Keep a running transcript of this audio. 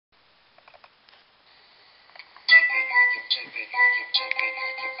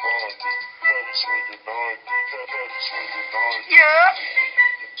Yeah.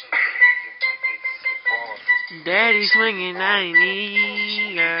 Daddy swinging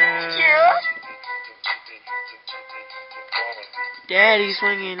 90, girl. Yeah. Daddy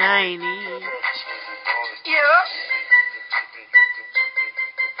swinging 90. Yeah.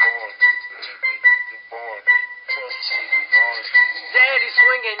 Daddy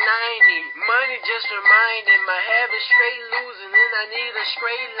swinging 90, money just reminding my habit straight losing, and I need a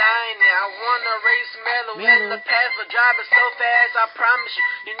straight line. I wanna race mellow in the path for driving so fast. I promise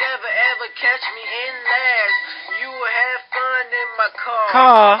you never ever catch me in last. You will have fun in my car.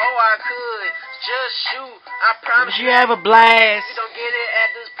 Oh, I could just shoot. I promise you have a blast. You don't get it at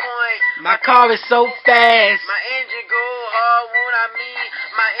this point. My car is so fast. My engine go hard when I mean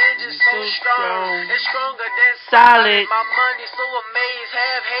my engine's so strong. It's stronger than solid. My money's so amazed.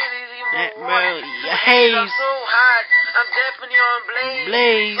 Have haters even more. Haze. I'm so hot. I'm definitely on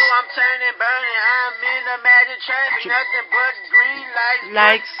blaze. So I'm turning, burning. I'm in a magic traffic. Nothing but green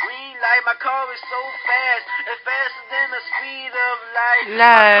lights. Green light. My car is so fast. It's faster than the speed of light. My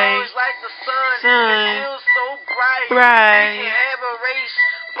car is like the sun. It feels so bright. We can have a race,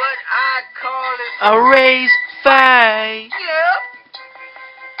 but I call it a race fight. Yep.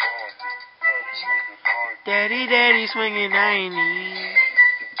 Daddy swinging 90.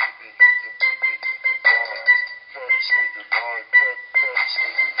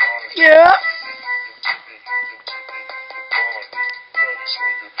 Yeah.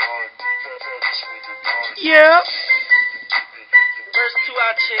 Yeah. Verse 2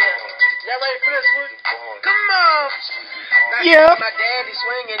 out here. Y'all ready for this one? Come on. Yeah. My daddy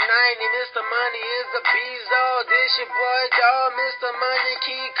swinging 90. Mr. Money is the beast dog. This your boy dog. Mr. Money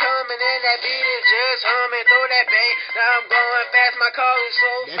keep coming and that beat is just humming. Throw that bait. Now I'm going fast. My car is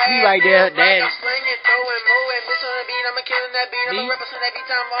so fast. That's me right there, Dad. I'm slinging, throwing, mowing, missing on the beat. I'm killing that beat. I'm representing that beat.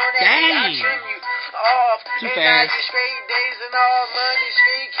 I'm on that beat. I trim you off. Too and fast. I get straight days and all money.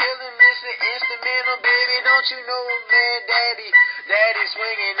 Straight killing. Mr. Instrumental, baby. Don't you know, man, Daddy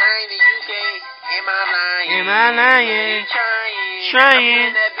swinging 90. You can't. Am I lying?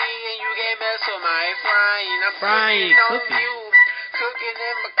 Trying. That beat and you can't mess with my frying. I'm frying, cooking. Cooking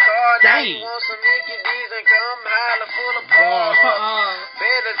in my car. Now you want some Mickey D's and come holler full of bars.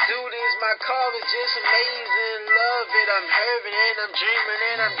 Better do this. My car is just amazing. Love it. I'm hurting and I'm dreaming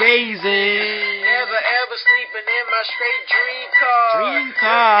and I'm gazing. Never ever sleeping in my straight dream car.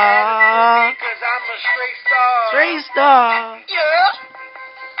 Because I'm a straight star. Yeah.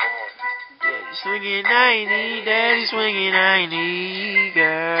 Daddy swinging 90. Daddy swinging 90,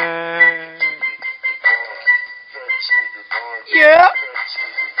 girl. Yeah.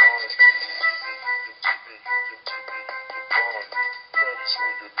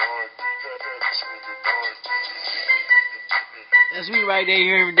 That's me right there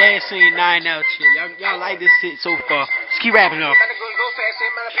hearing Dad singing 9 out here. Y'all like this shit so far. Let's keep rapping up.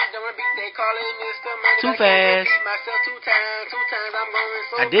 Too fast.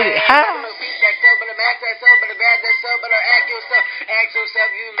 I did it. How?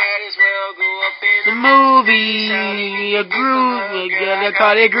 The movie, a groove, they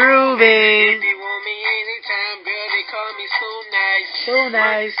call it grooving. So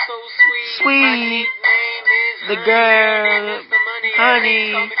nice, sweet. The girl,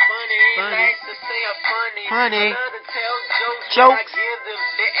 honey, jokes,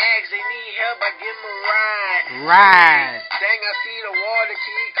 ride. Dang, I see the water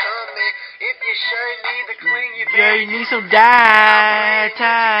keep coming. If your shirt need to clean, you need some dye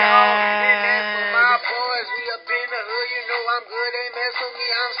time. My boys, we up in the hood, you know I'm good. Ain't mess with me,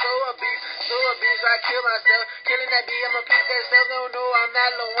 I'm so a beast. I kill myself, killing that beat. I'ma beat that self. No, I'm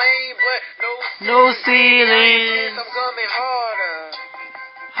not Lil Wayne, but no ceiling. I'm coming harder.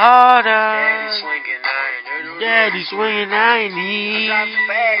 Daddy swinging 90.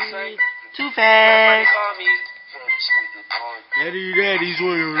 Too fast. Daddy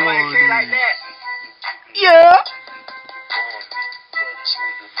swinging 90. Like that. Yeah.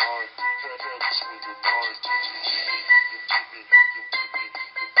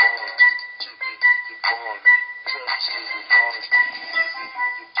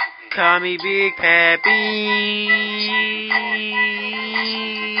 Call me Big Pappy.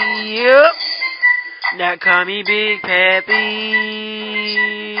 Yep. Now call me Big Pappy.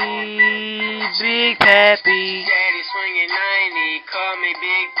 Big Pappy. Daddy swinging 90. Call me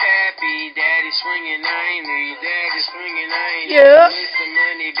Big Pappy. Daddy swinging 90. Daddy swinging 90. Yep. Mr.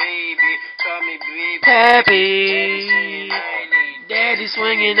 Money, baby. Call me Big Pappy. Daddy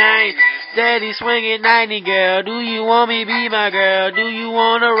swinging 90. Daddy swinging 90, girl. Do you want me be my girl? Do you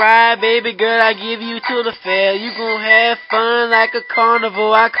wanna ride, baby girl? I give you to the fair. You gon' have fun like a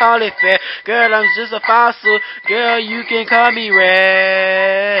carnival. I call it fair. Girl, I'm just a fossil. Girl, you can call me rare.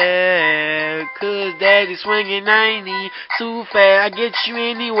 Cause daddy swinging 90 too fast. I get you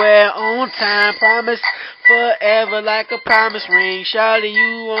anywhere on time. Promise forever like a promise ring. Shawty,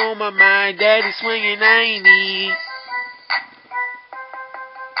 you on my mind. Daddy swinging 90.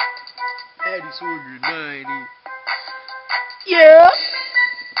 Daddy swinging 90. Yeah.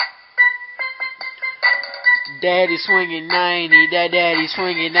 Daddy swinging 90. That daddy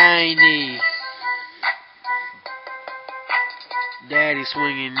swinging 90. Daddy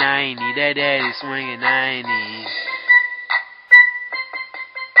swinging 90. That daddy swinging 90.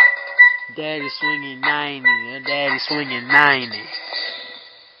 Daddy swinging 90. That daddy swinging 90.